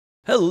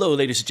Hello,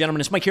 ladies and gentlemen,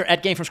 it's Mike here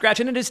at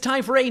Gamefromscratch, and it is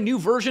time for a new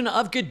version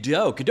of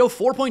Godot. Godot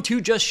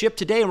 4.2 just shipped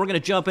today, and we're going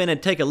to jump in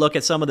and take a look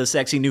at some of the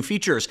sexy new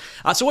features.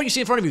 So what you see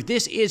in front of you,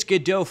 this is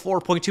Godot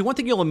 4.2. One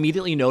thing you'll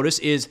immediately notice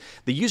is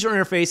the user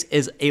interface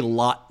is a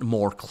lot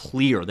more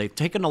clear. They've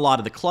taken a lot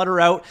of the clutter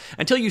out.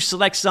 Until you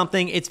select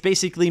something, it's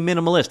basically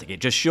minimalistic. It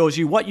just shows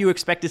you what you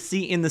expect to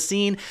see in the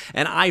scene,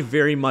 and I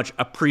very much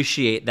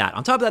appreciate that.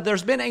 On top of that,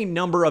 there's been a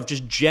number of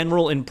just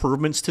general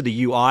improvements to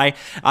the UI.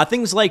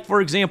 Things like,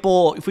 for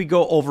example, if we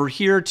go over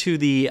here to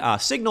the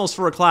signals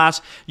for a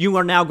class, you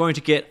are now going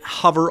to get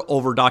hover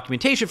over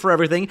documentation for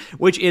everything,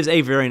 which is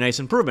a very nice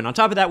improvement. On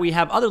top of that, we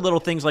have other little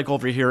things like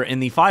over here in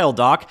the file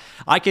dock.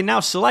 I can now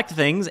select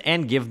things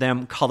and give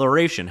them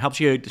coloration. Helps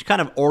you to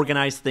kind of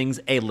organize things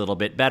a little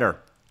bit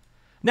better.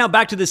 Now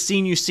back to the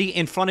scene you see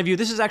in front of you.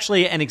 This is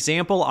actually an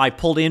example I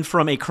pulled in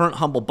from a current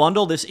Humble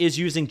bundle. This is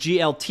using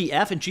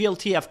GLTF, and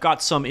GLTF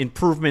got some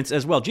improvements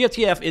as well.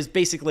 GLTF is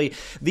basically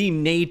the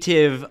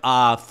native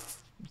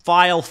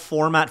file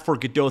format for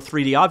Godot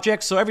 3D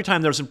objects, so every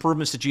time there's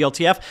improvements to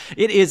GLTF,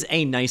 it is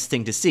a nice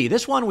thing to see.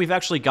 This one, we've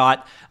actually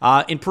got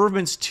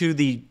improvements to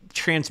the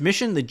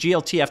transmission, the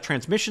GLTF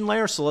transmission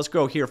layer. So let's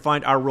go here,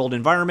 find our world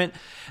environment,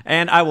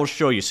 and I will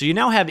show you. So you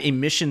now have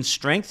emission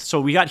strength. So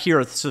we got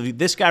here, so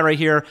this guy right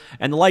here,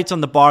 and the lights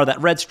on the bar,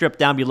 that red strip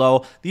down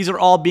below, these are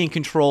all being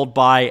controlled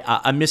by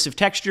emissive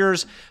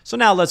textures. So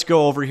now let's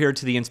go over here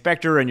to the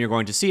inspector, and you're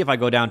going to see if I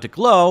go down to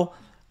glow,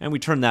 and we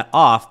turn that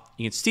off,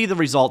 you can see the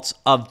results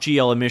of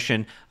GLTF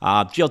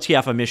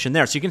emission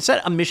there. So you can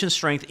set emission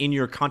strength in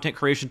your content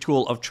creation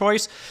tool of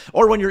choice,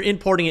 or when you're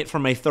importing it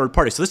from a third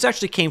party. So this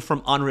actually came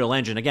from Unreal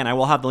Engine. Again, I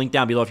will have the link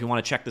down below if you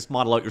want to check this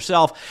model out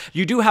yourself.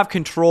 You do have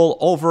control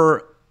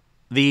over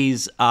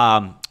these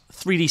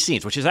 3D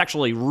scenes, which is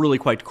actually really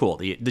quite cool.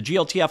 The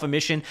GLTF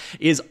emission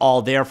is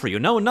all there for you.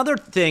 Now, another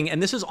thing,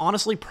 and this is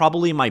honestly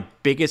probably my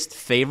biggest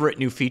favorite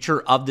new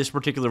feature of this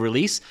particular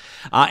release,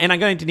 and I'm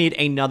going to need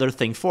another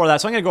thing for that.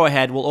 So I'm going to go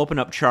ahead, we'll open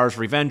up Char's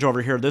Revenge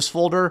over here, this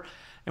folder,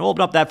 and we'll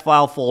open up that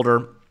file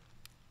folder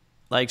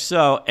like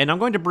so, and I'm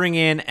going to bring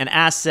in an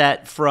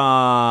asset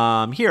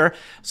from here.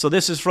 So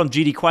this is from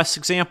GD Quest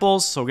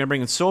examples. So we're going to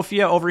bring in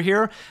Sophia over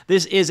here.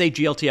 This is a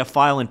GLTF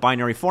file in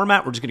binary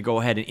format. We're just going to go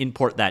ahead and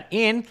import that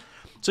in.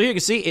 So you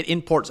can see it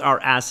imports our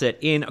asset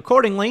in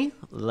accordingly,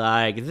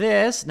 like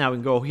this. Now we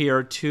can go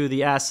here to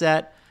the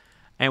asset,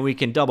 and we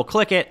can double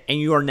click it, and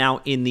you are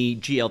now in the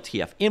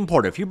GLTF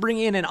importer. If you bring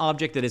in an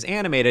object that is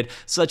animated,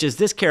 such as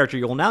this character,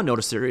 you'll now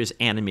notice there is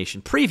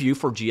animation preview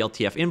for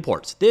GLTF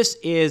imports. This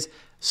is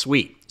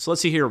sweet. So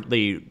let's see here,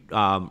 the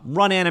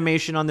run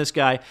animation on this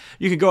guy.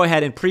 You can go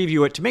ahead and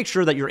preview it to make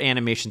sure that your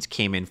animations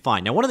came in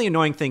fine. Now, one of the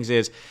annoying things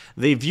is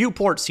the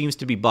viewport seems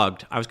to be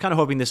bugged. I was kind of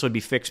hoping this would be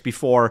fixed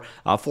before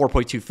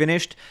 4.2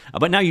 finished,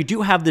 but now you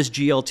do have this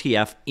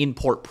GLTF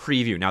import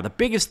preview. Now, the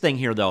biggest thing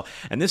here, though,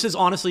 and this is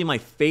honestly my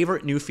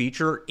favorite new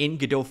feature in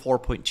Godot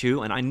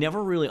 4.2, and I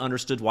never really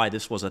understood why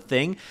this was a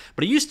thing,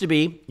 but it used to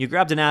be you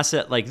grabbed an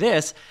asset like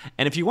this,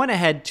 and if you went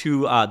ahead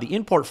to the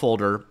import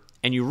folder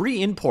and you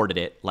re-imported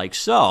it like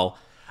so,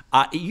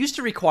 it used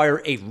to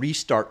require a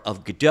restart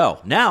of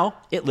Godot. Now,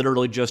 it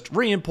literally just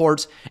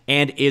re-imports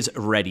and is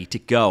ready to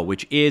go,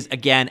 which is,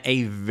 again,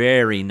 a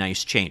very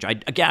nice change. I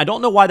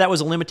don't know why that was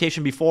a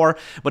limitation before,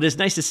 but it's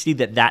nice to see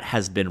that that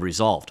has been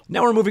resolved.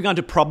 Now we're moving on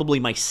to probably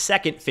my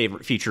second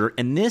favorite feature,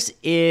 and this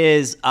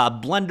is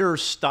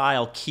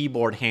Blender-style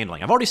keyboard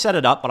handling. I've already set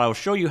it up, but I will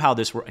show you how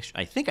this works.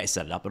 I think I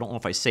set it up. I don't know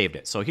if I saved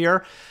it. So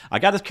here, I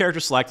got this character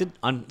selected.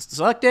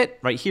 Unselect it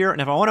right here, and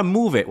if I want to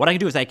move it, what I can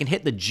do is I can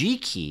hit the G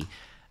key,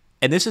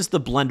 and this is the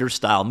Blender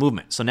style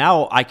movement. So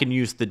now I can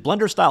use the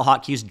Blender style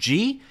hotkeys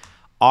G,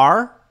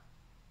 R,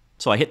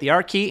 so I hit the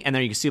R key, and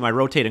then you can see my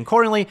rotate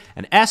accordingly,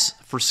 and S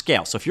for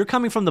scale. So if you're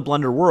coming from the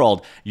Blender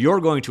world,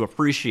 you're going to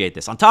appreciate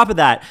this. On top of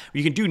that,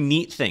 you can do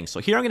neat things. So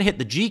here I'm gonna hit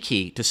the G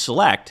key to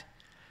select,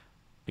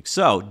 like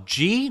so,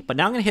 G, but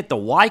now I'm gonna hit the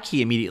Y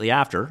key immediately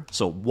after,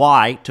 so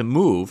Y to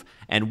move,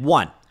 and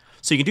 1.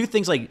 So you can do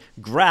things like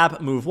grab,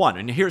 move 1.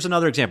 And here's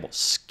another example,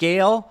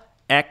 scale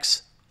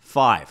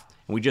X5.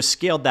 And we just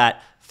scaled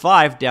that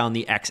 5 down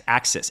the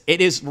x-axis. It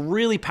is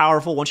really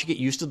powerful once you get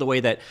used to the way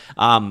that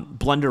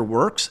Blender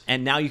works,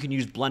 and now you can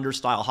use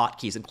Blender-style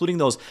hotkeys, including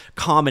those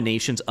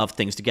combinations of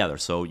things together.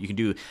 So you can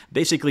do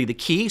basically the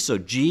key, so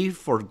G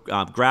for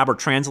grab or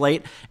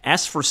translate,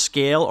 S for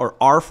scale, or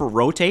R for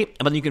rotate,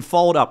 and then you can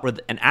follow it up with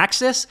an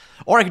axis,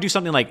 or I could do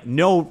something like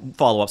no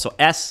follow-up, so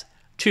S2,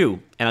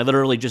 and I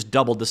literally just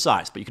doubled the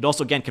size. But you could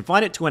also, again,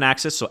 confine it to an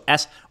axis, so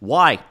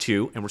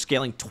SY2, and we're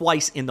scaling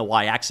twice in the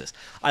Y-axis.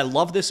 I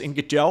love this in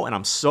Godot, and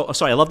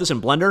I love this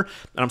in Blender,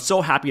 and I'm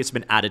so happy it's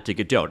been added to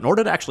Godot. In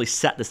order to actually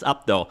set this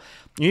up, though,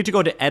 you need to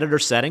go to Editor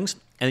Settings,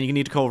 and then you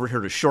need to go over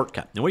here to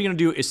Shortcut. And what you're going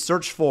to do is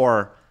search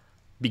for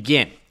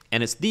Begin.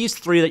 And it's these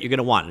three that you're going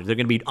to want. They're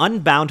going to be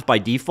unbound by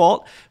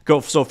default.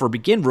 So for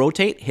Begin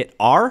Rotate, hit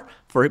R.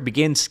 For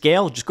Begin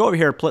Scale, just go over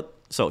here,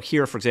 so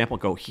here, for example,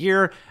 go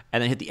here,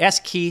 and then hit the S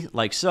key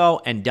like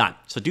so, and done.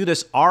 So do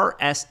this R,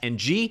 S, and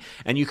G,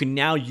 and you can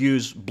now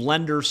use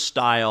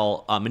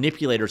Blender-style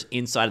manipulators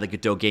inside of the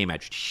Godot game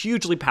edge.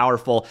 Hugely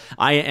powerful.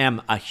 I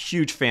am a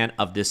huge fan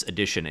of this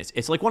addition.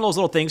 It's like one of those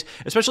little things,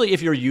 especially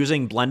if you're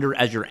using Blender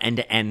as your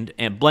end-to-end,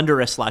 and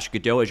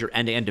Blender/Godot as your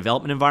end-to-end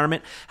development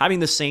environment. Having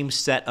the same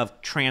set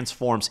of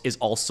transforms is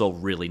also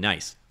really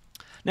nice.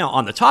 Now,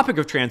 on the topic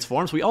of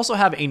transforms, we also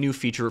have a new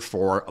feature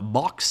for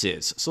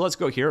boxes. So let's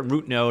go here,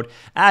 root node,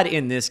 add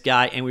in this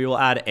guy, and we will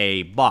add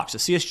a box, a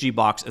CSG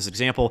box as an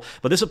example.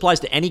 But this applies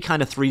to any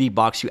kind of 3D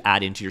box you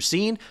add into your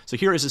scene. So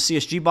here is a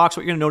CSG box.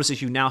 What you're going to notice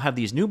is you now have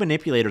these new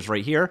manipulators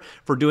right here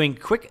for doing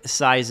quick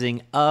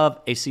sizing of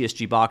a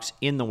CSG box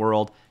in the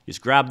world. You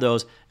just grab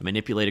those and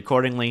manipulate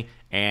accordingly,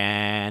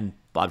 and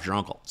Bob's your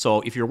uncle. So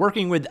if you're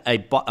working with a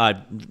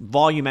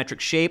volumetric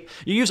shape,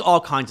 you use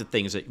all kinds of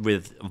things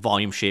with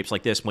volume shapes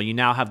like this. Well, you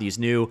now have these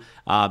new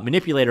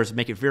manipulators that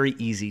make it very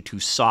easy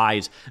to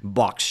size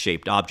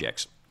box-shaped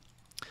objects.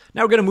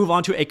 Now we're going to move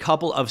on to a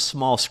couple of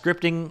small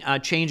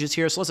scripting changes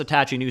here. So let's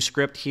attach a new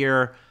script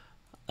here.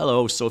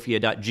 Hello,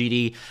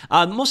 Sophia.gd.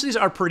 Most of these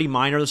are pretty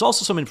minor. There's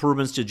also some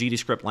improvements to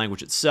GDScript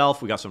language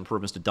itself. We got some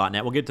improvements to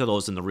 .NET. We'll get to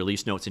those in the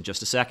release notes in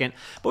just a second.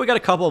 But we got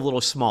a couple of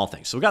little small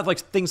things. So we got like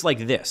things like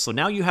this. So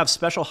now you have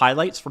special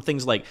highlights for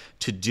things like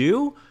to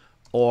do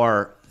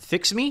or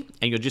fix me,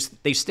 and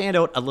they stand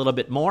out a little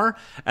bit more.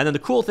 And then the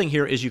cool thing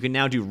here is you can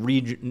now do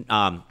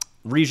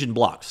region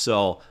blocks.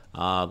 So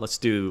let's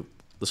do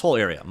this whole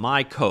area,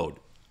 my code,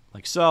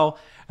 like so.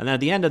 And then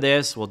at the end of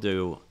this, we'll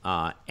do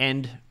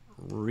end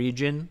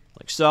region,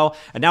 like so.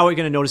 And now what you're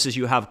going to notice is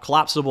you have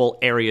collapsible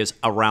areas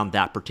around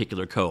that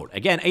particular code.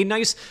 Again, a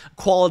nice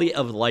quality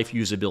of life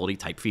usability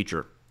type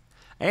feature.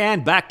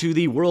 And back to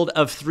the world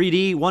of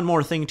 3D. One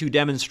more thing to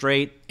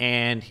demonstrate.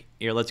 And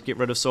here, let's get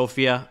rid of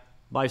Sophia.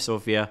 Bye,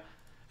 Sophia.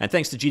 And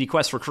thanks to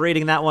GDQuest for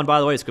creating that one, by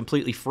the way. It's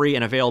completely free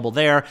and available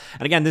there.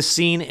 And again, this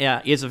scene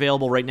is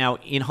available right now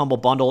in Humble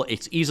Bundle.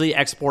 It's easily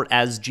export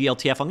as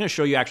GLTF. I'm going to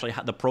show you actually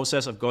the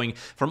process of going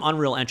from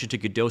Unreal Engine to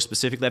Godot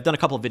specifically. I've done a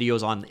couple of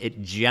videos on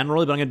it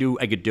generally, but I'm going to do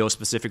a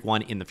Godot-specific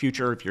one in the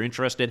future if you're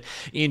interested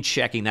in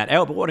checking that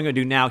out. But what I'm going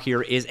to do now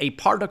here is a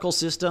particle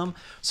system.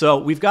 So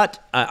we've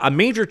got a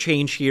major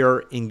change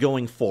here in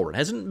going forward. It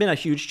hasn't been a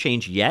huge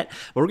change yet,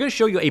 but we're going to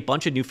show you a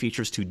bunch of new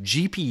features to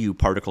GPU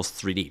Particles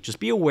 3D.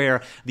 Just be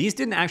aware, these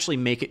didn't actually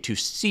make it to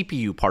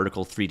CPU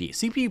Particle 3D.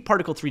 CPU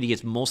Particle 3D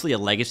is mostly a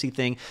legacy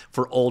thing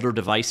for older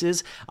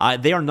devices.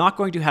 They are not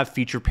going to have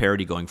feature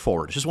parity going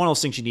forward. It's just one of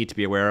those things you need to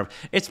be aware of.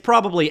 It's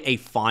probably a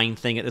fine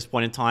thing at this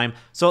point in time.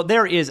 So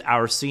there is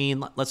our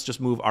scene. Let's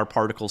just move our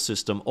particle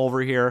system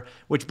over here,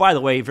 which, by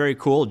the way, very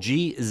cool.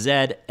 G,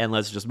 Z, and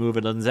let's just move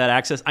it on the Z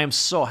axis. I am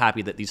so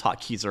happy that these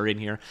hotkeys are in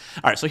here.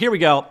 All right, so here we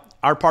go.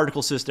 Our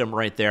particle system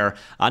right there.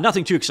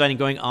 Nothing too exciting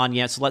going on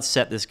yet, so let's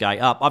set this guy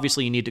up.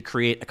 Obviously, you need to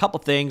create a couple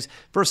things.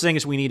 First thing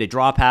is we need a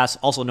draw pass,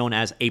 also known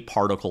as a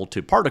particle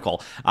to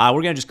particle. We're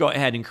going to just go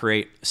ahead and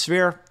create a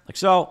sphere, like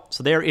so.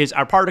 So there is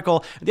our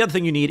particle. The other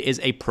thing you need is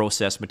a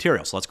process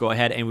material. So let's go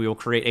ahead and we will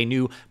create a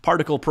new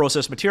particle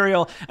process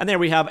material, and there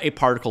we have a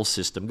particle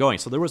system going.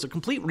 So there was a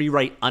complete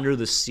rewrite under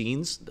the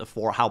scenes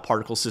for how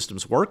particle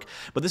systems work,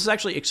 but this has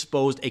actually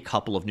exposed a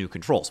couple of new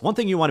controls. One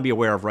thing you want to be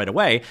aware of right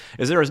away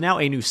is there is now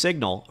a new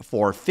signal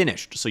for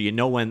finished, so you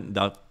know when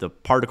the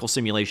particle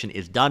simulation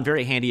is done.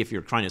 Very handy if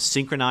you're trying to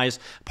synchronize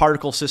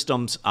particle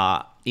systems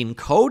in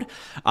code.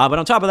 But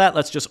on top of that,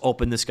 let's just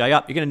open this guy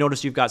up. You're going to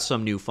notice you've got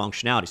some new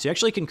functionality. So you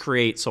actually can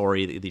create,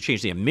 they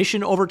change the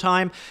emission over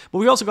time, but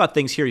we also got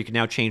things here. You can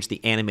now change the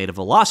animated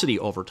velocity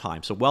over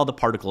time. So while the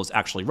particle is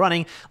actually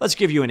running, let's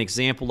give you an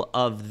example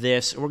of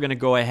this. We're going to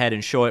go ahead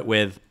and show it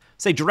with,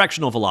 say,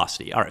 directional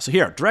velocity. All right, so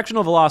here,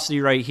 directional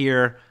velocity right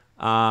here.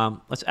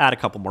 Let's add a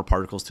couple more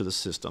particles to the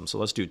system. So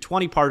let's do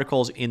 20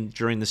 particles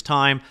during this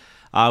time.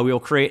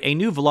 We'll create a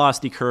new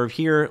velocity curve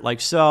here,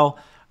 like so.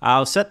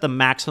 I'll set the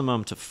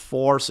maximum to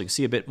 4 so you can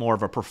see a bit more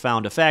of a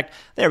profound effect.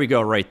 There we go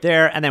right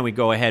there. And then we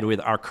go ahead with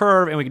our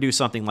curve, and we can do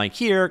something like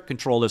here,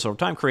 control this over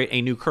time, create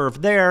a new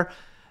curve there.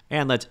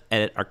 And let's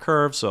edit our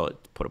curve. So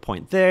put a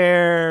point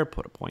there,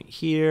 put a point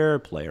here,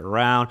 play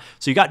around.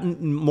 So you got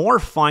more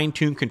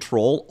fine-tuned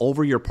control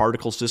over your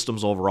particle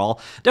systems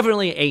overall.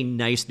 Definitely a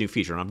nice new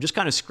feature. And I'm just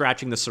kind of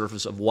scratching the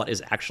surface of what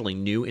is actually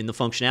new in the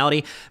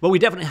functionality, but we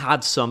definitely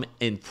had some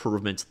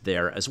improvements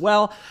there as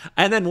well.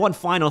 And then one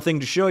final thing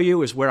to show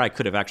you is where I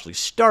could have actually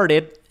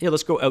started. Here,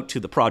 let's go out to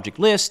the project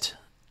list,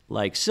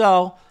 like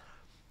so.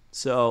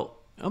 So,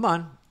 come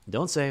on,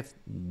 don't save,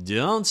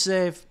 don't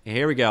save.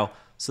 Here we go.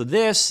 So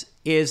this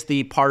is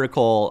the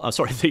particle,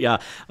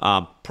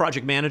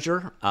 project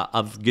manager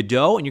of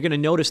Godot, and you're going to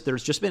notice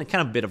there's just been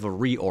kind of a bit of a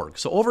reorg.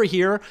 So over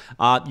here,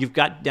 you've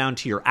got down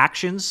to your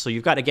actions. So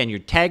you've got, again, your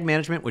tag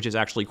management, which is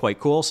actually quite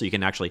cool. So you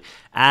can actually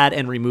add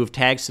and remove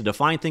tags to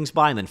define things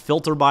by and then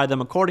filter by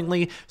them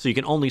accordingly. So you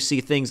can only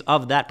see things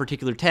of that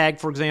particular tag,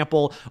 for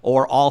example,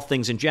 or all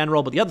things in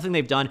general. But the other thing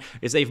they've done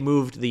is they've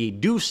moved the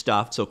do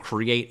stuff, so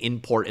create,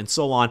 import, and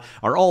so on,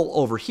 are all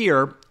over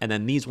here, and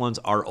then these ones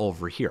are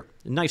over here.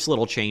 Nice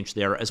little change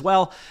there as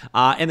well.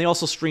 And they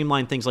also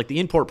streamline things like the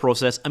import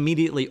process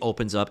immediately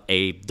opens up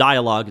a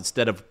dialogue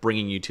instead of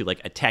bringing you to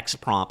like a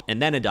text prompt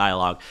and then a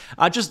dialogue.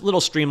 Just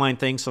little streamlined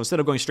things. So instead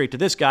of going straight to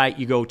this guy,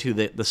 you go to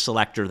the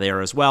selector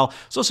there as well.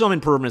 So some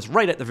improvements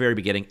right at the very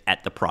beginning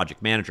at the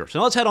project manager. So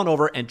now let's head on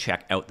over and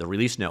check out the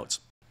release notes.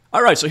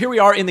 All right, so here we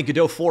are in the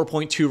Godot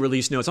 4.2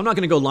 release notes. I'm not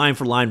going to go line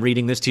for line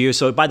reading this to you.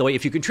 So by the way,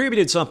 if you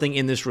contributed something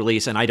in this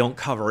release and I don't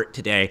cover it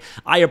today,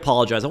 I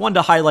apologize. I wanted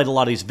to highlight a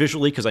lot of these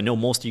visually because I know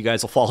most of you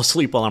guys will fall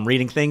asleep while I'm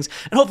reading things.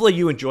 And hopefully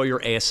you enjoy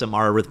your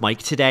ASMR with Mike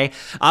today.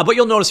 But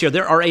you'll notice here,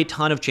 there are a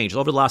ton of changes.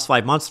 Over the last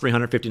 5 months,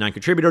 359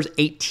 contributors,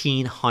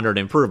 1,800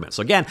 improvements.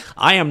 So again,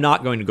 I am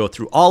not going to go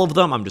through all of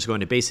them. I'm just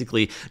going to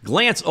basically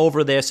glance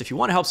over this. If you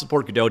want to help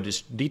support Godot,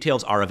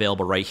 details are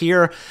available right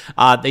here.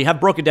 They have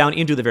broken down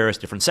into the various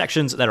different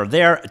sections that are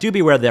there. Do be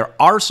aware there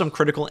are some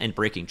critical and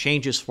breaking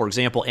changes. For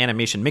example,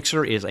 Animation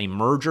Mixer is a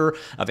merger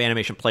of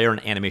Animation Player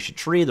and Animation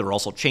Tree. There are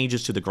also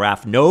changes to the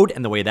graph node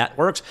and the way that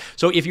works.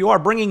 So if you are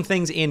bringing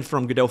things in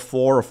from Godot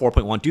 4 or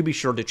 4.1, do be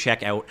sure to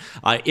check out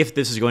if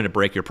this is going to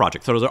break your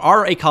project. So there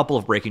are a couple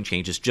of breaking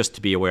changes just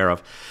to be aware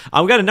of.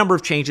 We've got a number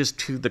of changes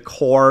to the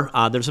core.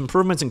 There's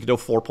improvements in Godot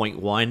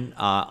 4.1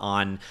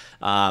 on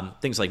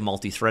things like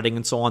multi-threading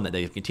and so on that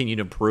they've continued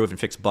to improve and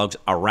fix bugs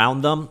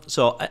around them.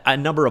 So a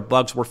number of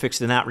bugs were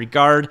fixed in that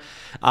regard.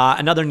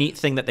 Another neat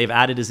thing that they've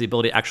added is the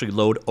ability to actually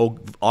load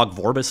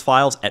ogvorbis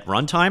files at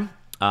runtime.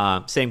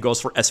 Same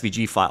goes for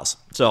SVG files.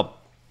 So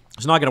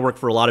it's not going to work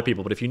for a lot of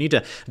people, but if you need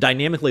to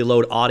dynamically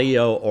load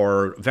audio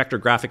or vector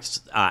graphics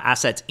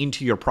assets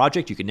into your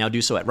project, you can now do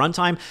so at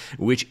runtime,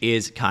 which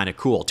is kind of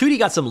cool. 2D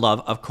got some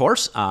love, of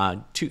course.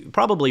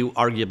 Probably,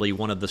 arguably,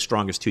 one of the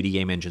strongest 2D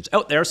game engines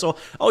out there, so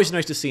always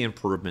nice to see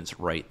improvements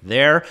right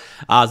there.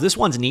 This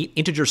one's neat.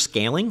 Integer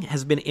scaling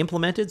has been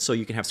implemented, so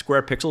you can have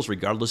square pixels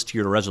regardless to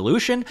your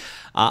resolution.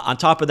 On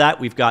top of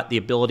that, we've got the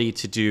ability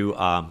to do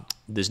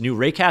this new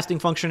raycasting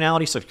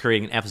functionality. So if you're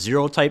creating an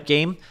F-Zero type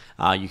game,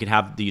 you can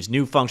have these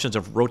new functions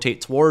of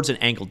rotate towards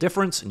and angle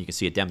difference, and you can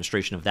see a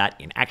demonstration of that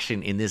in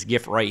action in this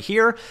GIF right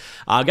here.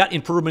 Got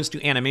improvements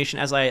to animation,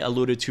 as I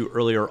alluded to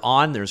earlier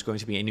on. There's going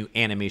to be a new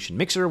animation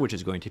mixer, which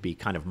is going to be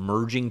kind of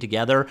merging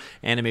together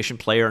animation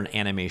player and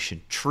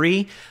animation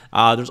tree.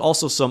 There's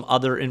also some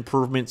other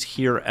improvements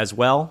here as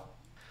well,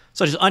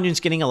 such as onion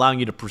skinning, allowing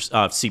you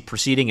to see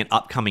preceding and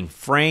upcoming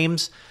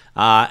frames.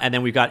 And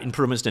then we've got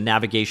improvements to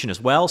navigation as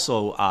well.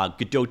 So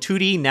Godot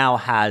 2D now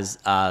has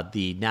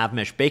the nav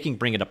mesh baking,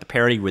 bring it up to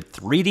parity with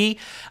 3D.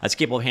 It's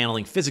capable of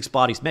handling physics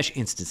bodies, mesh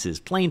instances,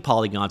 plane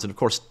polygons, and of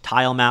course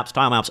tile maps.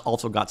 Tile maps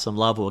also got some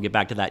love. We'll get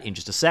back to that in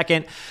just a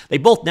second. They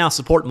both now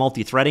support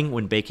multi-threading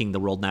when baking the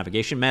world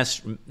navigation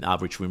mesh,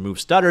 which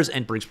removes stutters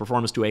and brings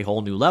performance to a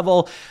whole new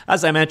level.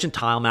 As I mentioned,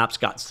 tile maps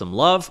got some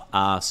love.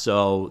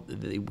 So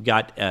we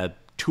got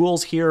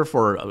tools here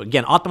for,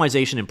 again,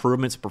 optimization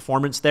improvements,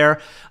 performance there,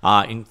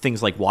 in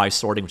things like Y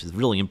sorting, which is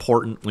really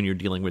important when you're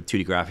dealing with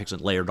 2D graphics and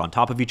layered on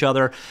top of each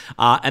other.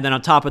 And then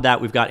on top of that,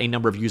 we've got a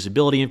number of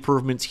usability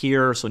improvements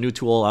here. So a new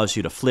tool allows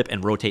you to flip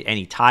and rotate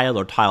any tile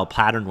or tile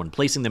pattern when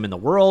placing them in the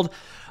world.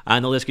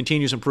 And the list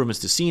continues improvements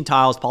to scene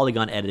tiles,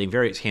 polygon editing,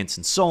 various hints,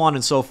 and so on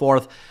and so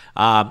forth.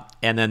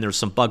 And then there's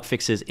some bug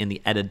fixes in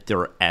the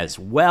editor as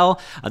well.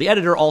 The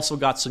editor also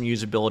got some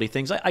usability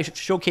things. I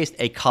showcased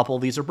a couple.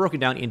 These are broken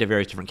down into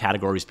various different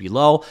categories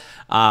below.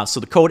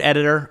 So the code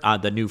editor,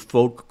 the new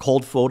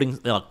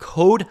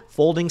code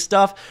folding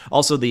stuff.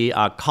 Also the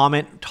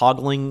comment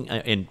toggling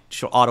and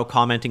auto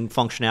commenting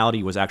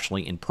functionality was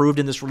actually improved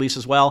in this release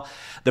as well.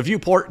 The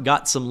viewport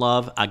got some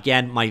love.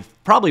 Again,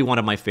 probably one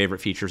of my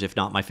favorite features, if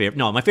not my favorite.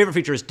 No, my favorite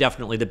feature is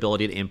definitely the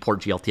ability to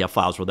import GLTF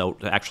files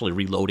without actually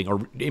reloading,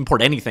 or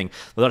import anything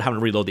without having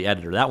to reload the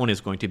editor. That one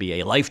is going to be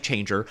a life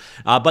changer.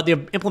 But the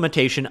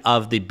implementation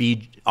of the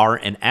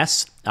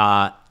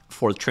BRNS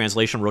for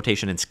translation,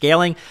 rotation, and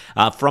scaling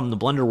from the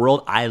Blender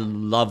world, I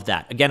love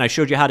that. Again, I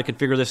showed you how to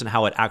configure this and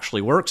how it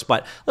actually works,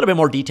 but a little bit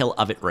more detail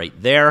of it right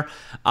there.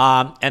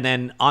 And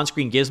then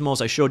on-screen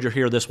gizmos, I showed you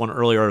here this one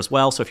earlier as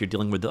well. So if you're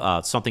dealing with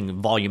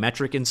something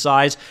volumetric in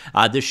size,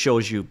 this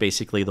shows you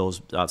basically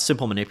those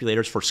simple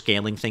manipulators for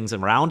scaling things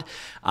around.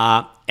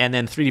 And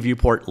then 3D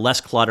viewport,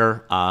 less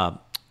clutter,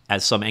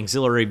 as some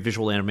auxiliary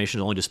visual animation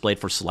is only displayed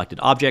for selected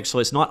objects, so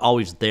it's not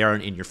always there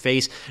and in your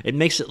face. It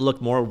makes it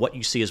look more what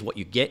you see is what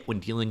you get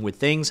when dealing with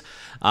things.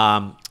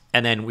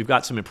 And then we've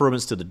got some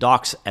improvements to the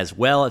docs as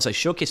well. As I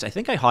showcased, I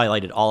think I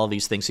highlighted all of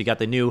these things. So you got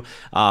the new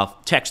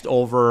text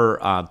over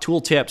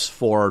tooltips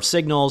for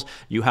signals.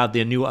 You have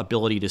the new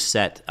ability to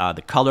set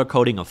the color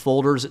coding of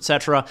folders,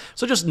 etc.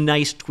 So just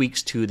nice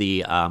tweaks to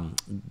the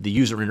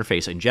user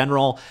interface in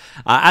general.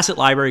 Asset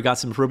library got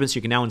some improvements.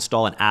 You can now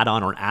install an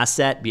add-on or an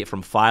asset, be it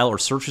from file or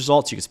search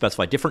results. You can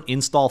specify different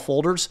install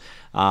folders.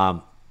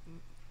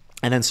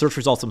 And then search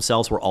results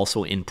themselves were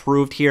also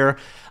improved here.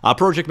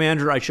 Project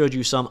Manager, I showed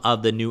you some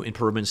of the new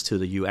improvements to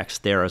the UX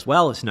there as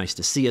well. It's nice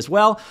to see as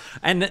well.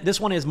 And this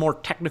one is more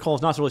technical.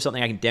 It's not really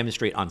something I can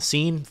demonstrate on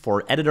scene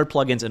for editor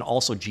plugins and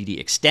also GD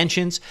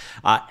extensions.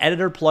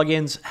 Editor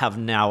plugins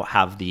now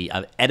have the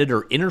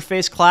editor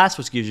interface class,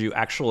 which gives you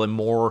actually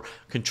more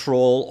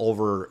control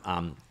over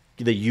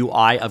the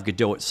UI of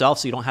Godot itself,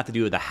 so you don't have to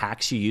do the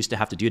hacks you used to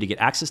have to do to get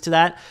access to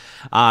that.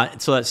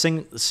 So that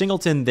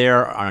singleton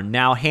there are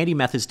now handy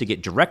methods to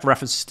get direct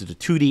references to the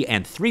 2D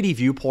and 3D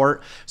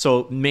viewport,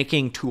 so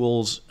making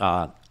tools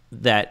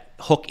that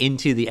hook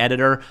into the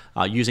editor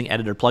using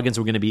editor plugins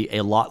are going to be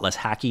a lot less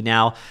hacky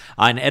now.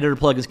 And editor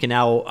plugins can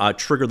now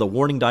trigger the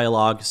warning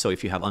dialog, so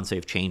if you have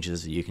unsafe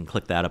changes, you can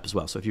click that up as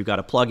well. So if you've got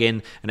a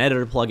plugin, an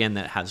editor plugin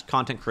that has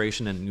content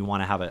creation and you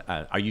want to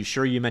have are you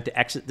sure you meant to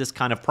exit this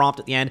kind of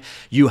prompt at the end,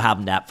 you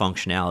have that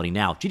functionality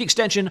now. GD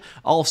extension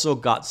also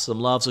got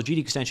some love. So GD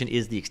extension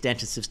is the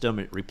extension system.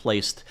 It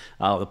replaced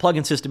the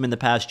plugin system in the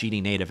past,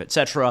 GD native,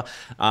 etc.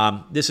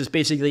 This is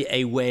basically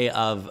a way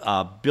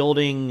of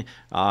building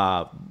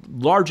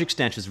large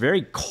extensions,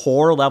 very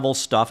core level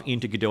stuff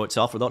into Godot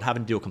itself without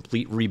having to do a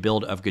complete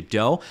rebuild of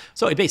Godot.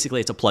 So it's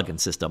a plugin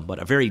system, but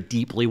a very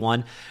deeply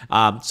one.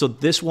 So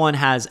this one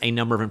has a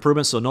number of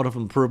improvements. So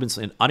notable improvements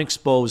in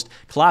unexposed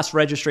class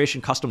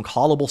registration, custom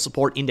callable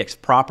support, index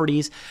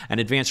properties, and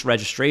advanced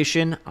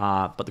registration.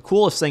 But the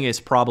coolest thing is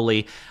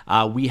probably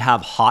we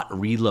have hot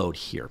reload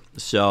here.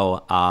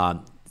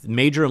 So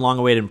major and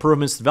long-awaited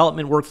improvements,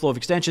 development workflow of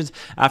extensions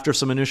after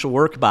some initial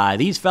work by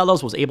these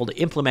fellows was able to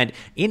implement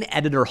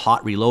in-editor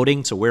hot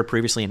reloading. So where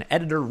previously an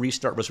editor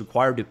restart was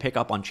required to pick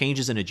up on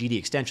changes in a GD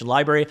extension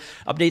library,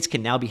 updates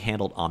can now be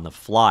handled on the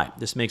fly.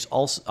 This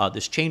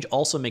change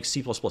also makes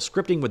C++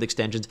 scripting with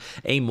extensions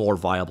a more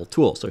viable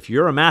tool. So if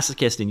you're a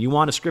masochist and you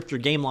want to script your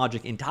game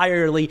logic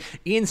entirely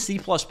in C++,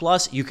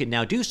 you can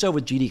now do so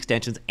with GD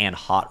extensions and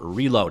hot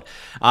reload.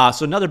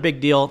 So another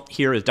big deal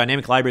here is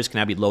dynamic libraries can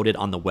now be loaded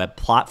on the web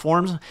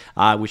platforms,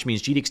 which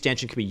means GD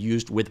extension can be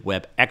used with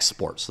web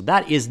export. So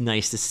that is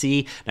nice to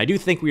see. And I do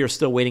think we are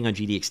still waiting on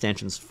GD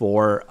extensions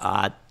for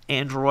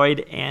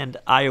Android and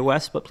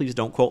iOS, but please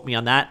don't quote me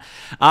on that.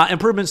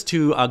 Improvements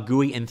to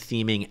GUI and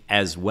theming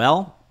as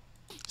well.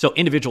 So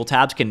individual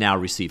tabs can now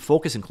receive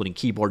focus, including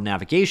keyboard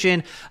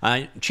navigation,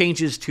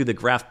 changes to the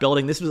graph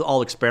building. This is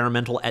all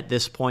experimental at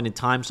this point in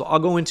time, so I'll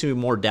go into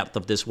more depth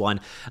of this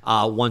one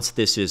once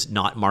this is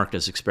not marked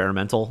as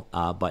experimental,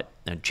 but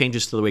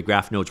changes to the way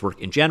graph nodes work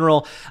in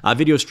general.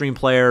 Video stream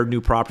player,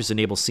 new properties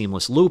enable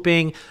seamless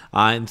looping.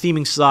 And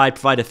theming side,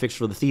 provide a fix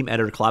for the theme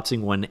editor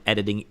collapsing when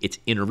editing its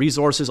inner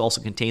resources.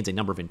 Also contains a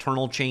number of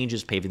internal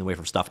changes, paving the way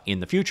for stuff in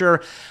the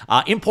future.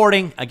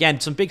 Importing, again,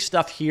 some big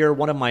stuff here.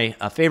 One of my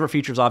favorite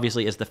features,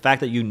 obviously, is the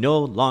fact that you no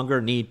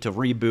longer need to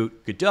reboot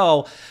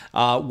Godot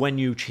when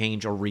you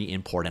change or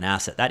re-import an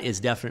asset. That is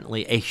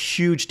definitely a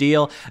huge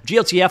deal.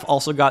 GLTF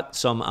also got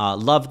some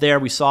love there.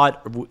 We saw it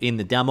in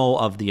the demo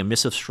of the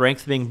emissive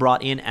strength being brought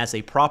in as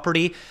a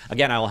property.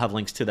 Again, I will have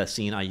links to the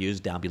scene I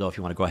used down below if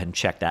you want to go ahead and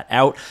check that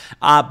out.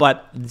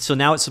 But so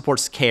now it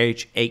supports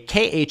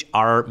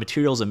KHR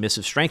materials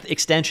emissive strength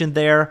extension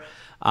there.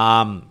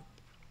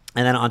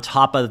 And then on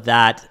top of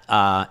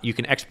that, you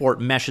can export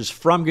meshes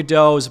from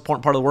Godot as an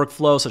important part of the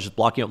workflow, such as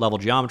blocking out level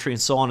geometry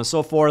and so on and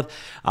so forth.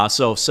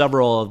 So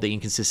several of the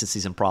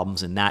inconsistencies and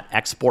problems in that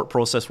export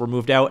process were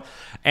moved out.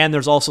 And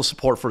there's also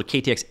support for the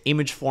KTX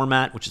image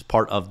format, which is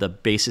part of the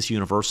basis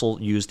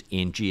universal used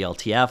in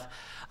GLTF.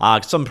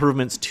 Some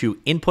improvements to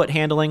input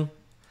handling.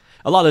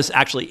 A lot of this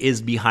actually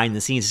is behind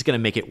the scenes. It's going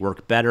to make it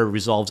work better,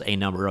 resolves a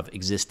number of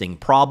existing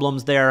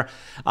problems there.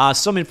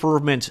 Some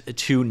improvement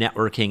to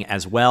networking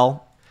as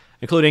well,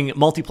 including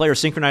multiplayer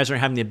synchronizer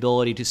having the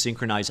ability to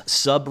synchronize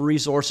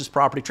sub-resources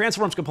property,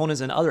 transforms components,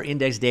 and other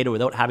index data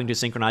without having to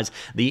synchronize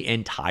the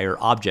entire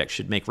object.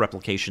 Should make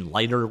replication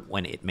lighter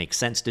when it makes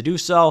sense to do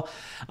so.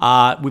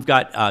 We've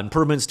got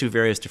improvements to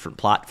various different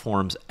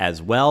platforms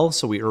as well.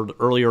 So we heard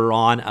earlier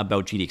on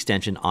about GD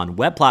extension on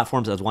web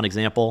platforms as one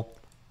example.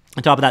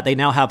 On top of that, they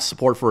now have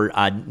support for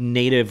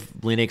native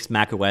Linux,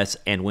 macOS,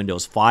 and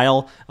Windows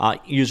file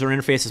user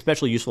interface,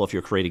 especially useful if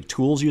you're creating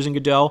tools using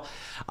Godot.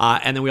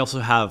 And then we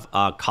also have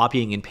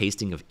copying and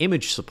pasting of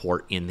image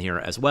support in here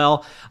as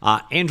well.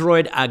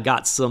 Android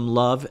got some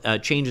love,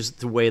 changes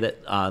the way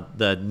that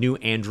the new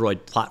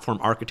Android platform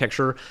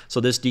architecture.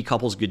 So this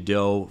decouples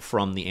Godot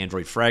from the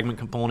Android fragment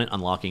component,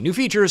 unlocking new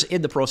features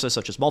in the process,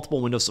 such as multiple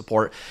Windows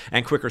support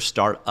and quicker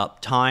startup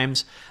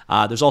times.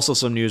 There's also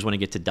some news when I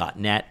get to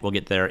 .NET. We'll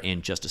get there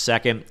in just a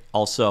second.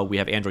 Also, we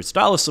have Android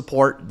stylus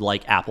support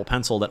like Apple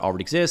Pencil that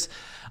already exists.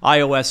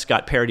 iOS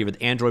got parity with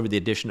Android with the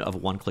addition of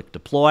one-click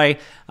deploy.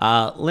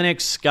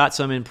 Linux got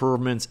some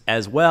improvements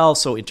as well.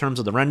 So in terms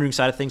of the rendering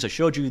side of things, I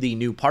showed you the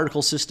new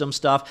particle system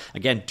stuff.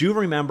 Again, do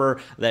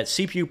remember that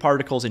CPU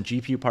particles and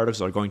GPU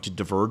particles are going to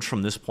diverge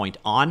from this point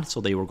on.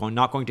 So they were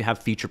not going to have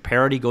feature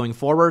parity going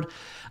forward.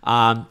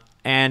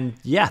 And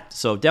yeah,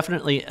 so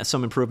definitely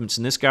some improvements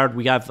in this regard.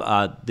 We have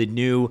the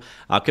new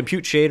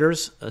compute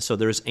shaders. So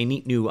there's a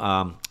neat new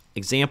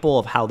example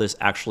of how this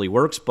actually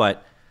works.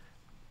 But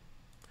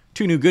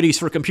Two new goodies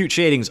for compute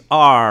shadings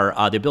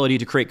are the ability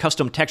to create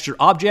custom texture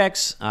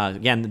objects.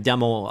 Again, the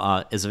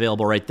demo is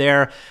available right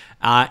there.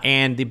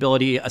 And the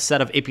ability, a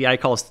set of API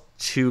calls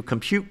to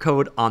compute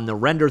code on the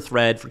render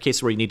thread for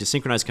cases where you need to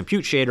synchronize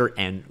compute shader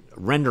and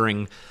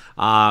rendering.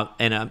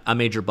 And a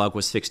major bug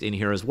was fixed in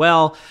here as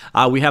well.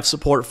 We have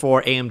support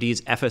for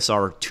AMD's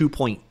FSR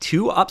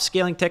 2.2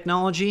 upscaling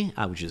technology,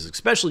 which is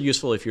especially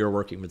useful if you're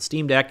working with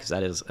Steam Deck, because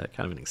that is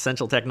kind of an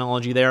essential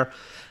technology there.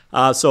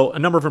 So a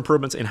number of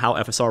improvements in how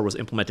FSR was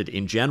implemented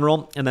in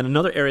general. And then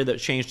another area that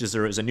changed is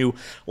there is a new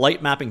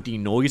light mapping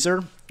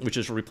denoiser, which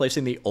is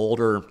replacing the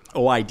older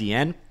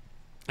OIDN.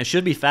 It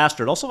should be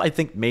faster. It also, I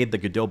think, made the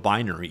Godot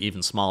binary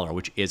even smaller,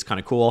 which is kind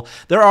of cool.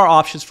 There are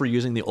options for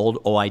using the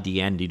old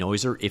OIDN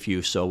denoiser if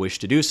you so wish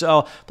to do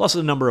so. Plus,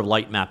 a number of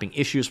light mapping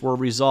issues were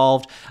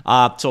resolved.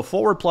 So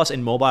Forward Plus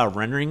and mobile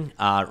rendering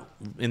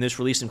in this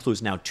release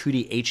includes now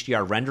 2D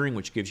HDR rendering,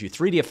 which gives you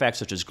 3D effects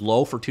such as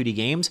glow for 2D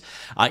games.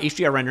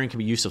 HDR rendering can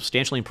be used to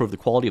substantially improve the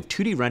quality of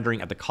 2D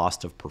rendering at the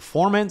cost of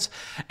performance.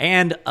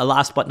 And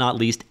last but not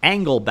least,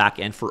 Angle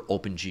backend for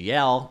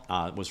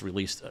OpenGL was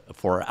released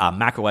for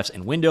macOS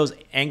and Windows.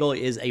 Angle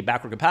is a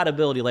backward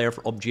compatibility layer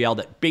for OpenGL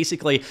that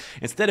basically,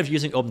 instead of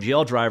using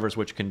OpenGL drivers,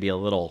 which can be a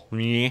little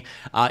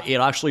it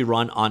actually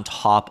run on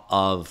top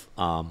of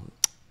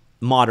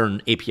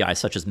modern APIs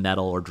such as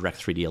Metal or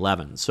Direct3D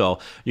 11. So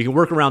you can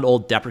work around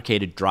old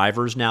deprecated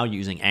drivers now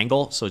using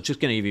Angle. So it's just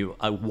going to give you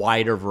a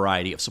wider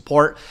variety of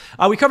support.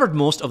 We covered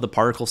most of the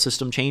particle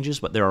system changes,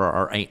 but there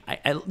are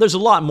there's a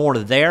lot more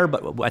there,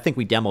 but I think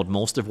we demoed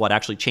most of what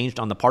actually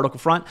changed on the particle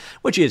front,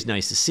 which is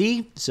nice to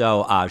see.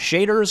 So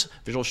shaders,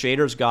 visual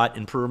shaders got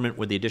improvement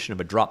with the addition of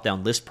a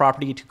drop-down list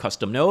property to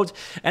custom nodes,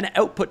 and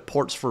output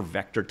ports for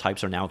vector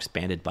types are now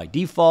expanded by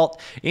default.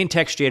 In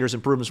text shaders,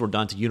 improvements were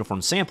done to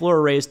uniform sampler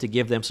arrays to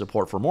give them support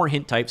for more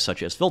hint types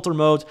such as filter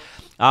modes.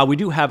 We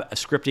do have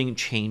scripting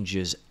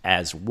changes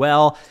as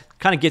well.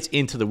 Kind of gets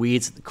into the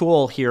weeds.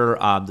 Cool here,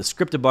 the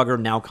script debugger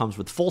now comes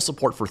with full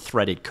support for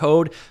threaded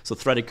code. So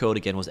threaded code,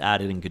 again, was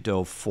added in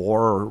Godot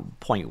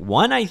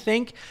 4.1, I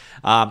think.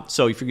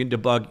 So if you're going to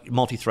debug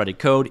multi-threaded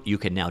code, you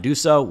can now do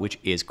so, which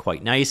is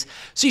quite nice.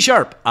 C#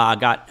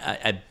 got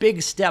a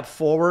big step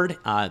forward.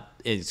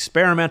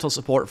 Experimental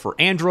support for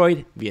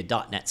Android via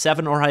 .NET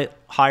 7 or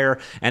higher,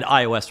 and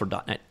iOS for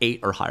 .NET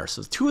 8 or higher.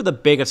 So two of the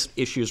biggest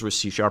issues with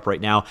C#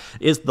 right now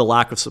is the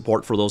lack of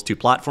support for those two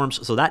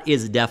platforms. So that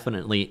is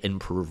definitely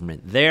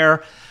improvement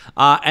there.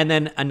 And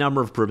then a number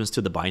of improvements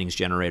to the bindings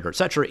generator,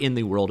 etc. in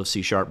the world of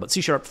C#. But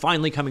C#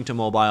 finally coming to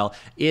mobile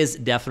is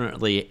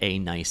definitely a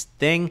nice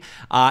thing.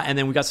 And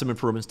then we got some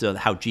improvements to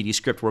how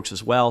GDScript works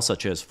as well,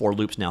 such as for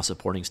loops now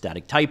supporting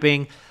static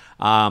typing.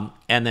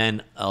 And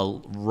then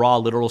raw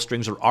literal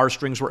strings or R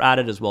strings were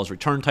added, as well as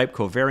return type,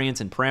 covariance,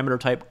 and parameter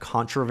type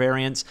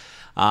contravariance.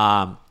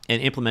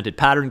 And implemented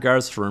pattern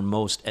guards for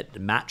most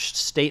matched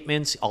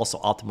statements, also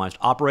optimized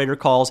operator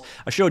calls.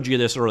 I showed you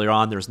this earlier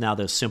on. There's now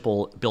the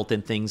simple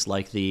built-in things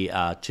like the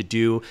to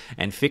do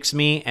and fix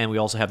me, and we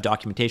also have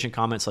documentation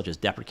comments such as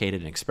deprecated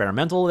and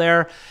experimental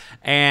there.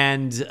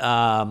 And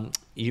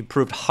you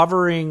improved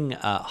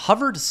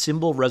hovered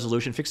symbol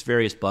resolution, fixed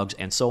various bugs,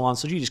 and so on.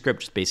 So GDScript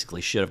just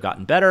basically should have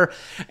gotten better.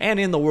 And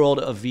in the world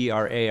of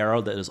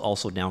VRAR, that is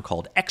also now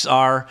called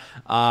XR.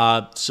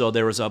 So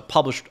there was a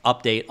published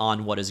update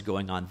on what is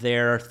going on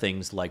there.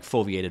 Things like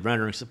foveated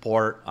rendering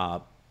support,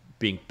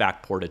 being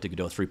backported to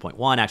Godot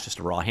 3.1, access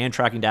to raw hand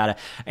tracking data,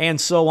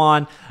 and so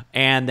on.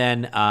 And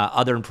then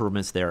other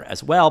improvements there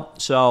as well.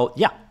 So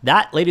yeah,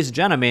 that, ladies and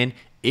gentlemen,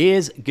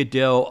 is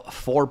Godot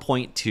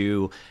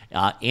 4.2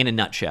 in a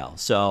nutshell.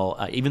 So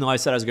even though I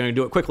said I was going to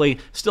do it quickly,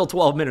 still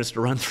 12 minutes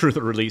to run through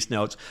the release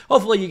notes.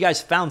 Hopefully you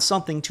guys found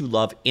something to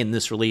love in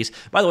this release.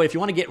 By the way, if you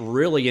want to get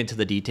really into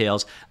the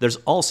details, there's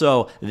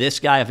also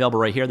this guy available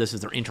right here. This is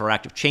their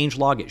interactive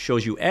changelog. It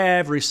shows you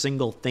every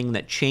single thing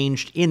that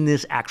changed in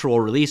this actual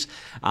release.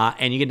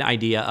 And you get an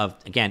idea of,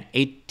 again,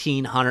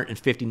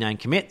 1,859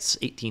 commits,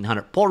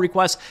 1,800 pull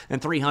requests, and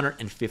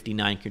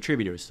 359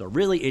 contributors. So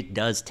really, it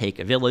does take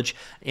a village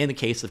in the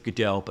case of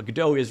Godot, but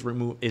Godot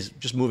is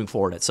just moving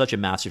forward at such a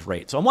massive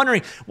rate. So I'm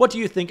wondering, what do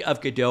you think of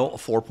Godot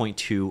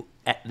 4.2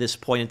 at this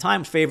point in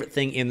time? Favorite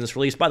thing in this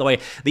release? By the way,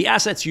 the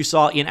assets you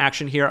saw in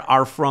action here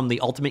are from the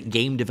Ultimate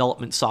Game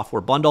Development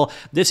Software Bundle.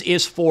 This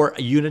is for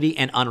Unity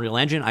and Unreal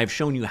Engine. I've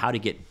shown you how to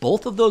get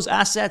both of those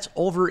assets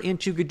over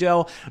into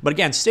Godot. But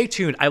again, stay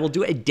tuned. I will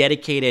do a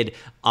dedicated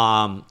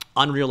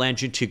Unreal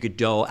Engine to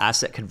Godot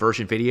asset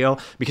conversion video,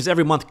 because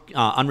every month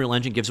Unreal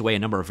Engine gives away a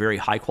number of very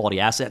high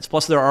quality assets.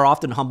 Plus there are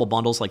often humble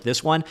bundles like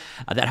this one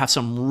that have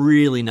some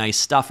really nice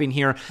stuff in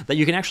here that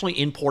you can actually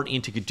import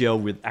into Godot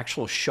with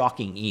actual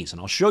shocking ease.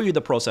 And I'll show you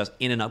the process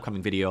in an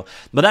upcoming video.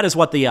 But that is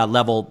what the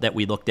level that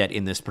we looked at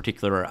in this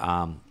particular,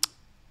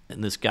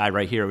 in this guy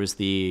right here was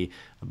the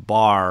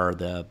bar,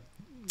 the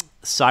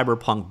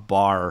cyberpunk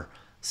bar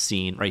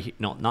scene right here.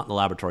 No, not in the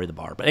laboratory, the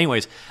bar. But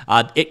anyways,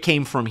 it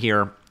came from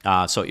here.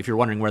 So if you're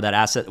wondering where that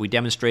asset we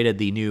demonstrated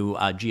the new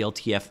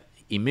GLTF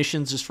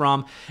emissions is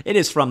from, it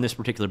is from this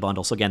particular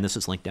bundle. So again, this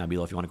is linked down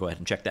below if you want to go ahead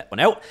and check that one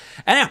out.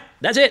 And yeah,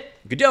 that's it.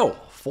 Godot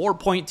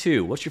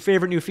 4.2. What's your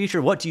favorite new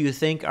feature? What do you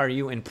think? Are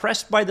you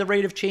impressed by the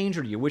rate of change,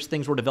 or do you wish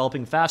things were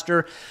developing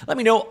faster? Let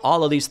me know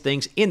all of these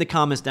things in the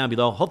comments down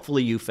below.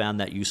 Hopefully you found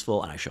that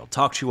useful, and I shall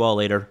talk to you all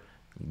later.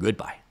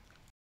 Goodbye.